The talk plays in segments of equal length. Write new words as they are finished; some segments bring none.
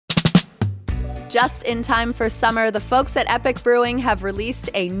Just in time for summer, the folks at Epic Brewing have released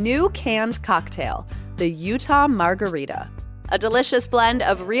a new canned cocktail, the Utah Margarita. A delicious blend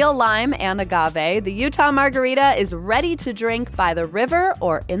of real lime and agave, the Utah Margarita is ready to drink by the river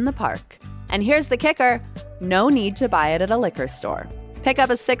or in the park. And here's the kicker, no need to buy it at a liquor store. Pick up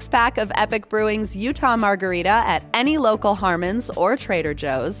a 6-pack of Epic Brewing's Utah Margarita at any local Harmon's or Trader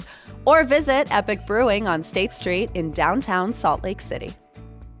Joe's, or visit Epic Brewing on State Street in downtown Salt Lake City.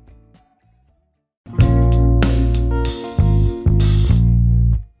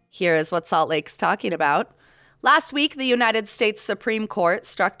 Here is what Salt Lake's talking about. Last week, the United States Supreme Court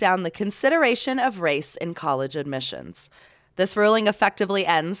struck down the consideration of race in college admissions. This ruling effectively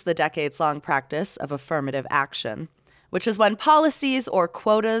ends the decades-long practice of affirmative action, which is when policies or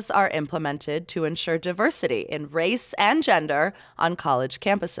quotas are implemented to ensure diversity in race and gender on college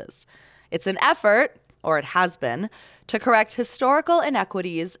campuses. It's an effort, or it has been, to correct historical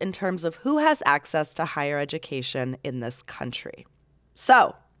inequities in terms of who has access to higher education in this country.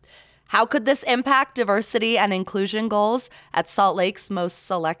 So, how could this impact diversity and inclusion goals at Salt Lake's most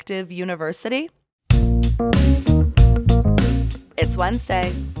selective university? It's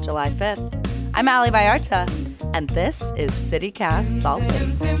Wednesday, July 5th. I'm Ali Vallarta, and this is CityCast Salt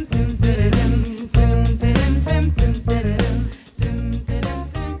Lake.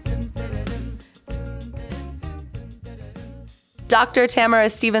 Dr. Tamara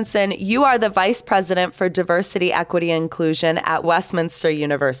Stevenson, you are the Vice President for Diversity, Equity, and Inclusion at Westminster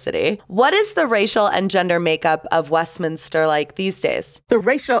University. What is the racial and gender makeup of Westminster like these days? The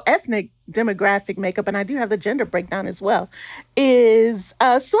racial ethnic demographic makeup, and I do have the gender breakdown as well, is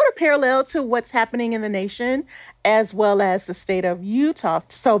sort of parallel to what's happening in the nation as well as the state of Utah.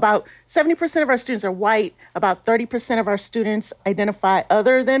 So about 70% of our students are white, about 30% of our students identify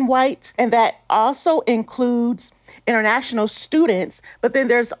other than white, and that also includes international students, but then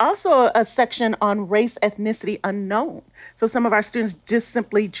there's also a section on race, ethnicity unknown. So some of our students just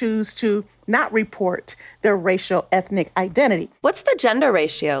simply choose to not report their racial ethnic identity. What's the gender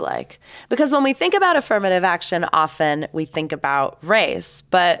ratio like? Because when we think about affirmative action, often we think about race,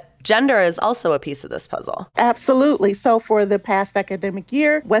 but gender is also a piece of this puzzle. Absolutely. So for the past academic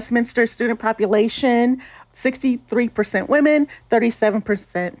year, Westminster student population, 63% women,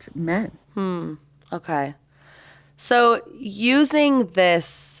 37% men. Okay. So using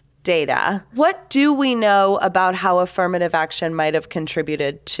this data, what do we know about how affirmative action might have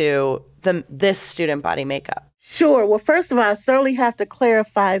contributed to this student body makeup? Sure. Well, first of all, I certainly have to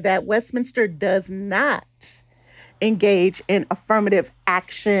clarify that Westminster does not engage in affirmative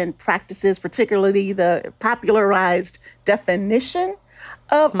action practices, particularly the popularized definition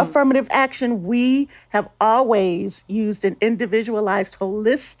of affirmative action. We have always used an individualized,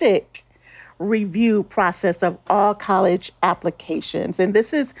 holistic review process of all college applications. And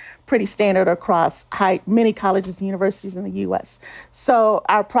this is pretty standard across many colleges and universities in the U.S. So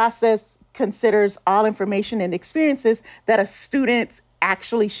our process considers all information and experiences that a student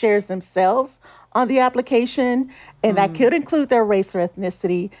actually shares themselves on the application, and that could include their race or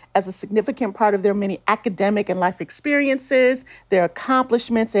ethnicity as a significant part of their many academic and life experiences, their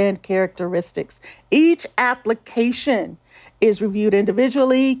accomplishments and characteristics. Each application is reviewed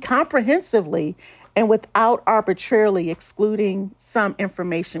individually, comprehensively, and without arbitrarily excluding some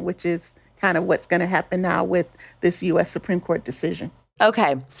information, which is kind of what's going to happen now with this U.S. Supreme Court decision.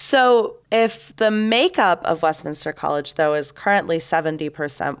 Okay, so if the makeup of Westminster College, though, is currently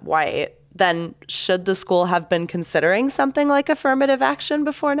 70% white, then should the school have been considering something like affirmative action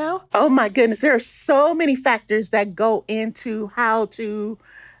before now? Oh my goodness, there are so many factors that go into how to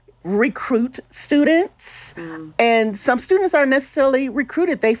recruit students. And some students aren't necessarily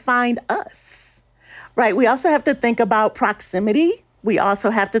recruited. They find us, right? We also have to think about proximity. We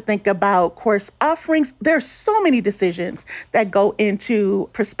also have to think about course offerings. There's so many decisions that go into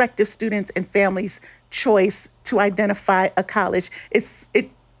prospective students and families' choice to identify a college.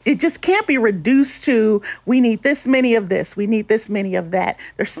 It just can't be reduced to, we need this many of this, we need this many of that.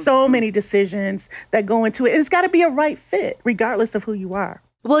 There's so many decisions that go into it. And it's got to be a right fit, regardless of who you are.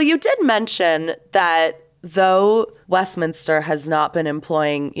 Well, you did mention that though Westminster has not been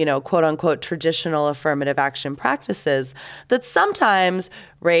employing, quote unquote, traditional affirmative action practices, that sometimes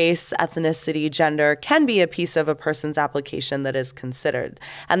race, ethnicity, gender can be a piece of a person's application that is considered.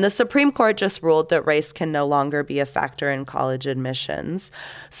 And the Supreme Court just ruled that race can no longer be a factor in college admissions.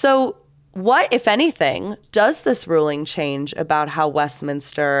 So what, if anything, does this ruling change about how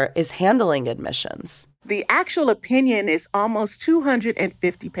Westminster is handling admissions? The actual opinion is almost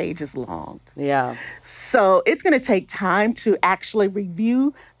 250 pages long. Yeah. So it's going to take time to actually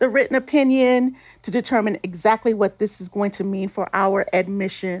review the written opinion to determine exactly what this is going to mean for our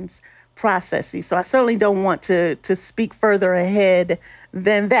admissions processes. So I certainly don't want to speak further ahead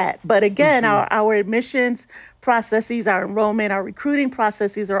than that. But again, our admissions processes, our enrollment, our recruiting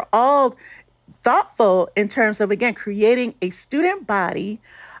processes are all thoughtful in terms of, again, creating a student body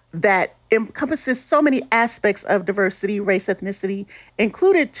that encompasses so many aspects of diversity, race, ethnicity,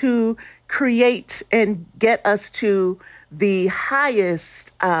 included to create and get us to the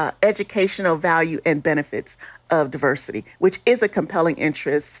highest educational value and benefits of diversity, which is a compelling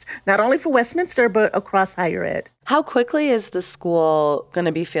interest, not only for Westminster, but across higher ed. How quickly is the school going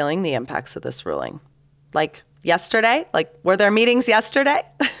to be feeling the impacts of this ruling? Like yesterday? Like, were there meetings yesterday?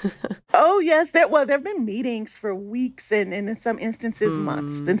 Oh, yes. There have been meetings for weeks and in some instances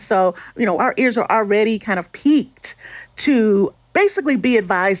months. And so, our ears are already kind of peaked to basically be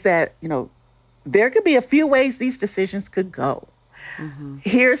advised that, there could be a few ways these decisions could go.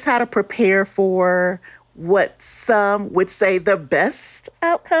 Here's how to prepare for what some would say the best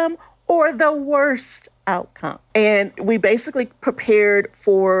outcome or the worst outcome. And we basically prepared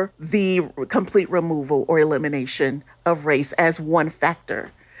for the complete removal or elimination of race as one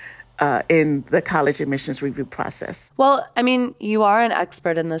factor in the college admissions review process. Well, I mean, you are an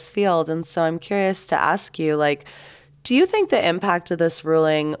expert in this field, and so I'm curious to ask you, do you think the impact of this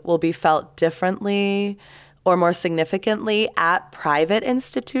ruling will be felt differently or more significantly at private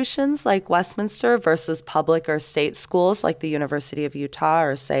institutions like Westminster versus public or state schools like the University of Utah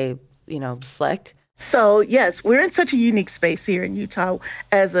or, say, SLIC? So, yes, we're in such a unique space here in Utah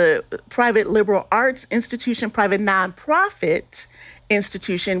as a private liberal arts institution, private nonprofit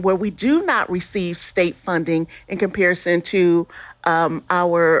institution, where we do not receive state funding in comparison to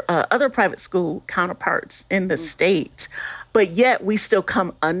our other private school counterparts in the state. But yet we still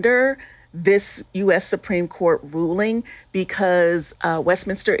come under this U.S. Supreme Court ruling because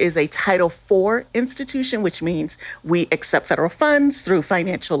Westminster is a Title IV institution, which means we accept federal funds through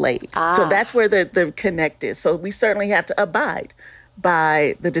financial aid. So that's where the connect is. So we certainly have to abide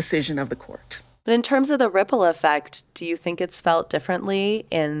by the decision of the court. But in terms of the ripple effect, do you think it's felt differently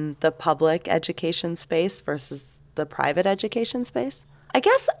in the public education space versus the private education space? I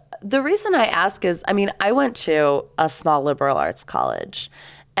guess the reason I ask is, I went to a small liberal arts college,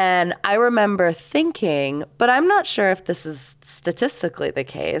 and I remember thinking, but I'm not sure if this is statistically the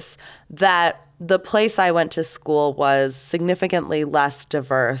case, that the place I went to school was significantly less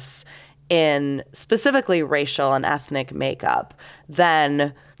diverse in specifically racial and ethnic makeup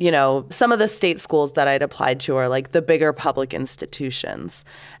than, some of the state schools that I'd applied to are like the bigger public institutions.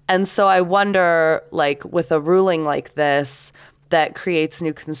 And so I wonder, with a ruling like this that creates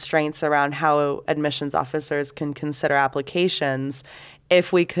new constraints around how admissions officers can consider applications,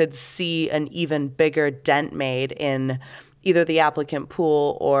 if we could see an even bigger dent made in either the applicant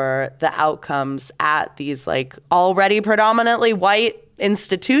pool or the outcomes at these already predominantly white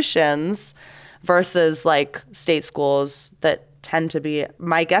institutions versus state schools that tend to be,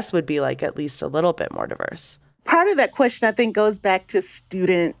 my guess would be at least a little bit more diverse. Part of that question, I think, goes back to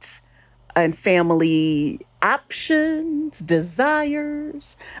student and family options,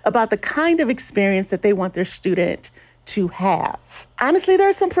 desires, about the kind of experience that they want their student to have. Honestly, there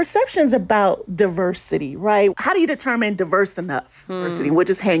are some perceptions about diversity, right? How do you determine diverse enough diversity? We'll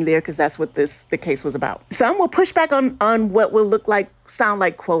just hang there because that's what the case was about. Some will push back on what will sound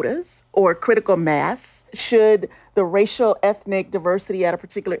like quotas or critical mass. Should the racial ethnic diversity at a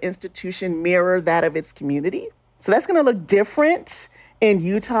particular institution mirror that of its community? So that's going to look different in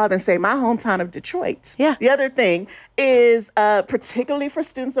Utah than, say, my hometown of Detroit. Yeah. The other thing is, particularly for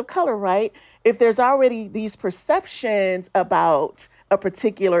students of color, right? If there's already these perceptions about a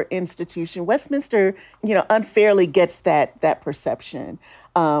particular institution, Westminster, unfairly gets that perception.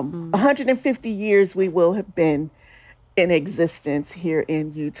 150 years we will have been in existence here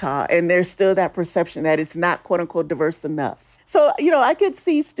in Utah, and there's still that perception that it's not, quote unquote, diverse enough. So, I could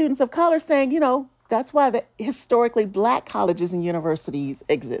see students of color saying, that's why the historically Black colleges and universities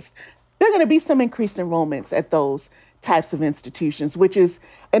exist. There are going to be some increased enrollments at those types of institutions,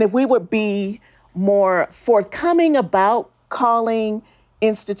 and if we would be more forthcoming about calling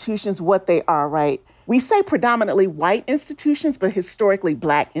institutions what they are, right? We say predominantly white institutions, but historically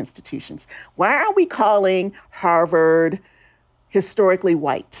Black institutions. Why aren't we calling Harvard historically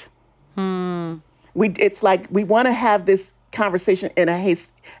white? It's like we want to have this conversation in a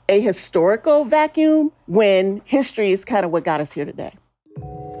historical vacuum when history is kind of what got us here today.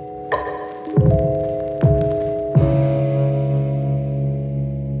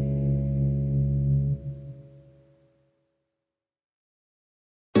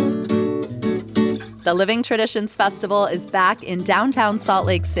 The Living Traditions Festival is back in downtown Salt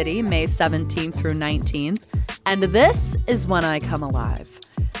Lake City, May 17th through 19th, and this is when I come alive.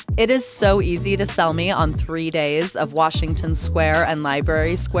 It is so easy to sell me on 3 days of Washington Square and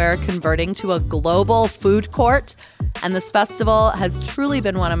Library Square converting to a global food court, and this festival has truly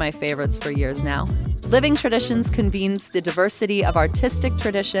been one of my favorites for years now. Living Traditions convenes the diversity of artistic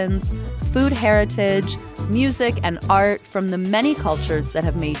traditions, food heritage, music, and art from the many cultures that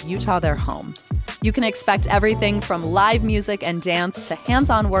have made Utah their home. You can expect everything from live music and dance to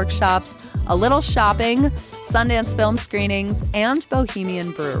hands-on workshops, a little shopping, Sundance film screenings, and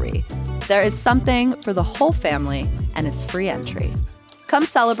Bohemian Brewery. There is something for the whole family, and it's free entry. Come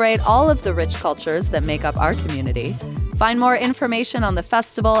celebrate all of the rich cultures that make up our community. Find more information on the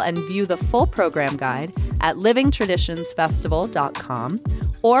festival and view the full program guide at livingtraditionsfestival.com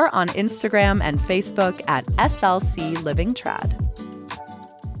or on Instagram and Facebook at SLC Living Trad.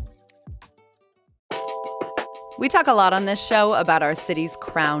 We talk a lot on this show about our city's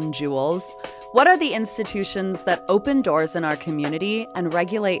crown jewels. What are the institutions that open doors in our community and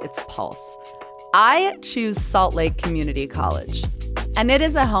regulate its pulse? I choose Salt Lake Community College, and it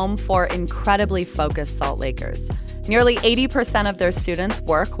is a home for incredibly focused Salt Lakers. Nearly 80% of their students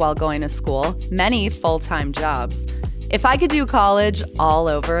work while going to school, many full-time jobs. If I could do college all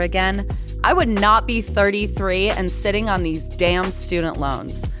over again, I would not be 33 and sitting on these damn student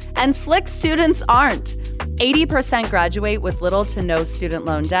loans. And slick students aren't. 80% graduate with little to no student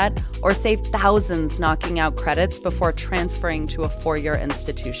loan debt or save thousands knocking out credits before transferring to a four-year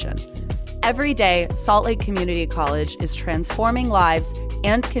institution. Every day, Salt Lake Community College is transforming lives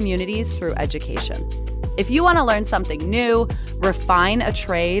and communities through education. If you want to learn something new, refine a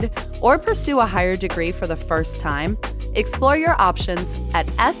trade, or pursue a higher degree for the first time, explore your options at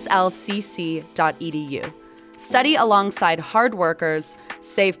slcc.edu. Study alongside hard workers,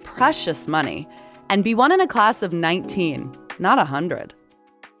 save precious money, and be one in a class of 19, not 100.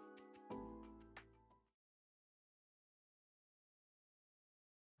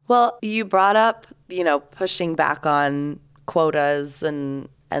 Well, you brought up, pushing back on quotas and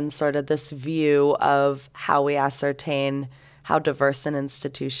sort of this view of how we ascertain how diverse an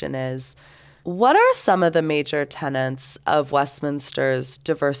institution is. What are some of the major tenets of Westminster's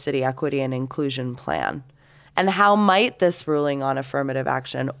diversity, equity, and inclusion plan? And how might this ruling on affirmative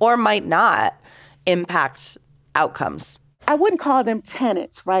action, or might not, impact outcomes? I wouldn't call them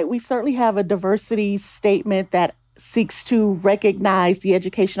tenets, right? We certainly have a diversity statement that seeks to recognize the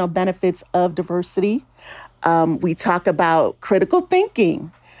educational benefits of diversity. We talk about critical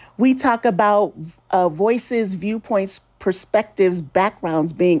thinking. We talk about voices, viewpoints, perspectives,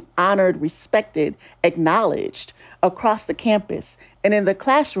 backgrounds being honored, respected, acknowledged across the campus and in the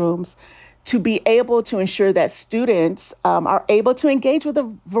classrooms to be able to ensure that students are able to engage with a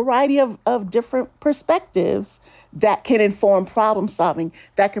variety of different perspectives that can inform problem solving,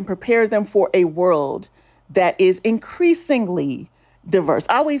 that can prepare them for a world that is increasingly diverse.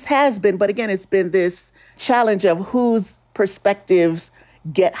 Always has been, but again, it's been this challenge of whose perspectives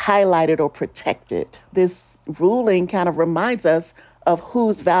get highlighted or protected. This ruling kind of reminds us of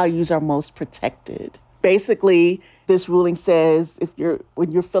whose values are most protected. Basically, this ruling says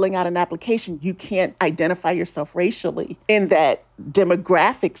when you're filling out an application, you can't identify yourself racially in that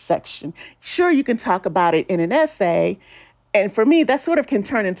demographic section. Sure, you can talk about it in an essay. And for me, that sort of can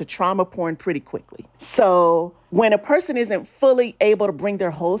turn into trauma porn pretty quickly. So when a person isn't fully able to bring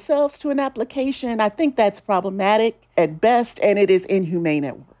their whole selves to an application, I think that's problematic at best, and it is inhumane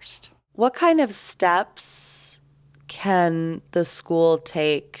at worst. What kind of steps can the school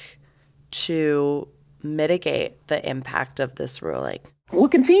take to mitigate the impact of this ruling? We'll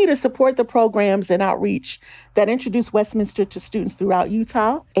continue to support the programs and outreach that introduce Westminster to students throughout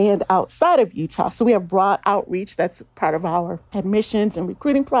Utah and outside of Utah. So we have broad outreach that's part of our admissions and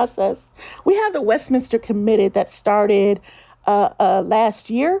recruiting process. We have the Westminster Committed that started last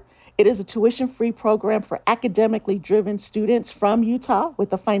year. It is a tuition-free program for academically driven students from Utah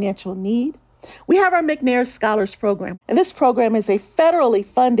with a financial need. We have our McNair Scholars Program, and this program is a federally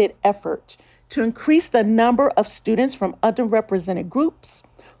funded effort to increase the number of students from underrepresented groups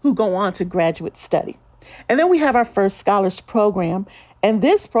who go on to graduate study. And then we have our First Scholars Program, and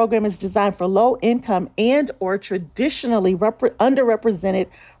this program is designed for low-income and or traditionally underrepresented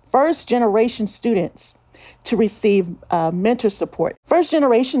first-generation students to receive mentor support. First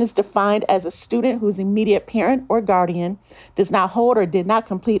generation is defined as a student whose immediate parent or guardian does not hold or did not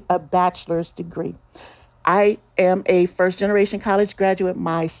complete a bachelor's degree. I am a first-generation college graduate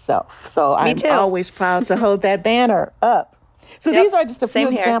myself, so I'm always proud to hold that banner up. So these are just a few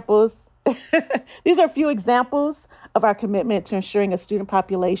examples. These are a few examples of our commitment to ensuring a student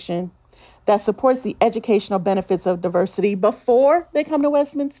population that supports the educational benefits of diversity before they come to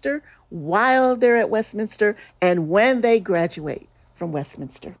Westminster, while they're at Westminster, and when they graduate from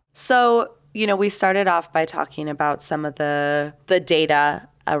Westminster. So, we started off by talking about some of the data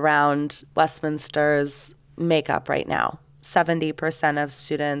around Westminster's makeup right now. 70% of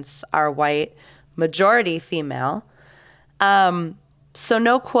students are white, majority female. So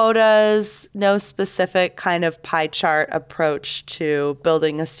no quotas, no specific kind of pie chart approach to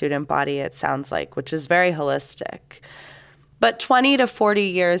building a student body, it sounds like, which is very holistic. But 20 to 40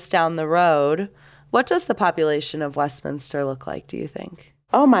 years down the road, what does the population of Westminster look like, do you think?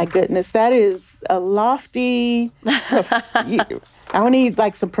 Oh, my goodness. That is a lofty, I would need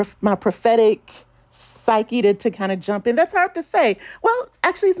like my prophetic psyche to kind of jump in. That's hard to say. Well,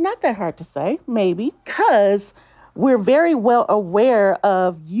 actually, it's not that hard to say, maybe, because we're very well aware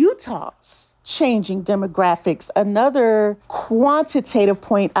of Utah's changing demographics. Another quantitative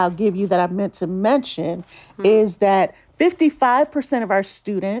point I'll give you that I meant to mention is that 55% of our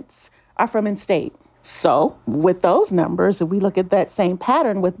students are from in-state. So with those numbers, if we look at that same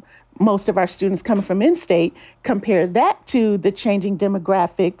pattern with most of our students coming from in-state, compare that to the changing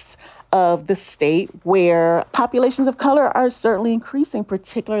demographics of the state where populations of color are certainly increasing,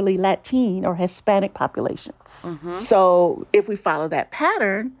 particularly Latin or Hispanic populations. So if we follow that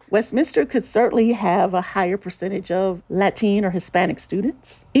pattern, Westminster could certainly have a higher percentage of Latin or Hispanic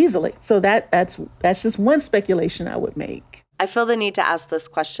students easily. So that's just one speculation I would make. I feel the need to ask this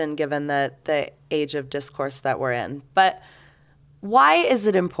question given the age of discourse that we're in. But why is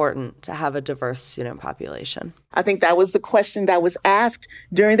it important to have a diverse student population? I think that was the question that was asked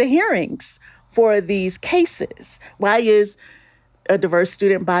during the hearings for these cases. Why is a diverse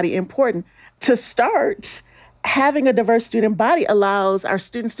student body important? To start, having a diverse student body allows our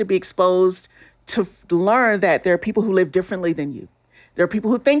students to be exposed to learn that there are people who live differently than you. There are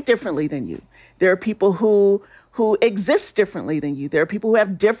people who think differently than you. There are people who exist differently than you. There are people who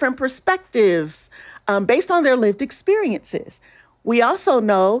have different perspectives based on their lived experiences. We also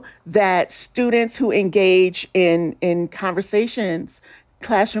know that students who engage in conversations,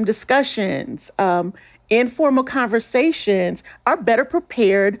 classroom discussions, informal conversations are better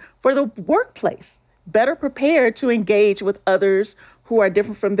prepared for the workplace, better prepared to engage with others who are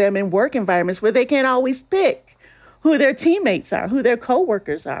different from them in work environments where they can't always pick who their teammates are, who their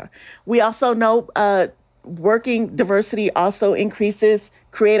coworkers are. We also know working diversity also increases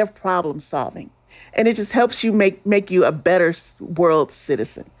creative problem solving. And it just helps you make you a better world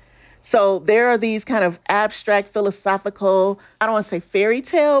citizen. So there are these kind of abstract, philosophical, I don't want to say fairy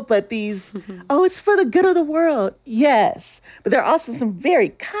tale, but these, it's for the good of the world. Yes. But there are also some very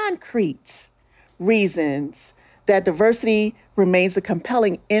concrete reasons that diversity remains a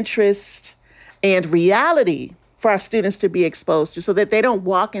compelling interest and reality for our students to be exposed to so that they don't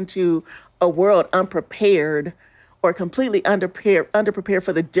walk into a world unprepared or completely underprepared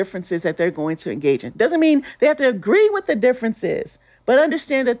for the differences that they're going to engage in. Doesn't mean they have to agree with the differences, but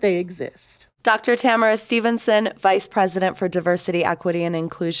understand that they exist. Dr. Tamara Stevenson, Vice President for Diversity, Equity, and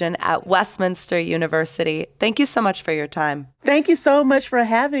Inclusion at Westminster University. Thank you so much for your time. Thank you so much for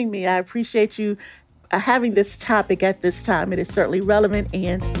having me. I appreciate you having this topic at this time. It is certainly relevant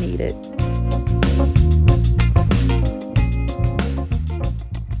and needed.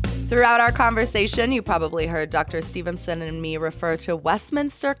 Throughout our conversation, you probably heard Dr. Stevenson and me refer to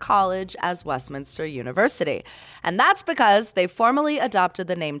Westminster College as Westminster University. And that's because they formally adopted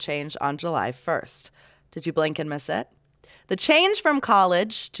the name change on July 1st. Did you blink and miss it? The change from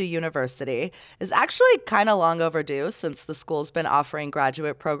college to university is actually kind of long overdue since the school's been offering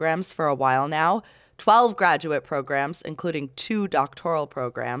graduate programs for a while now. 12 graduate programs, including 2 doctoral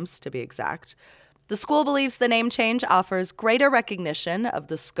programs, to be exact. The school believes the name change offers greater recognition of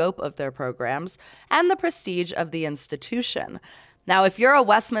the scope of their programs and the prestige of the institution. Now, if you're a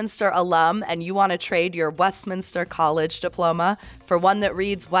Westminster alum and you want to trade your Westminster College diploma for one that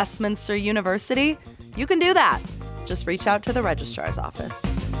reads Westminster University, you can do that. Just reach out to the registrar's office.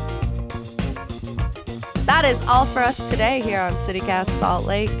 That is all for us today here on CityCast Salt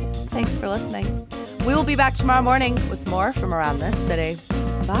Lake. Thanks for listening. We will be back tomorrow morning with more from around this city.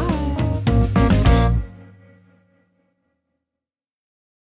 Bye.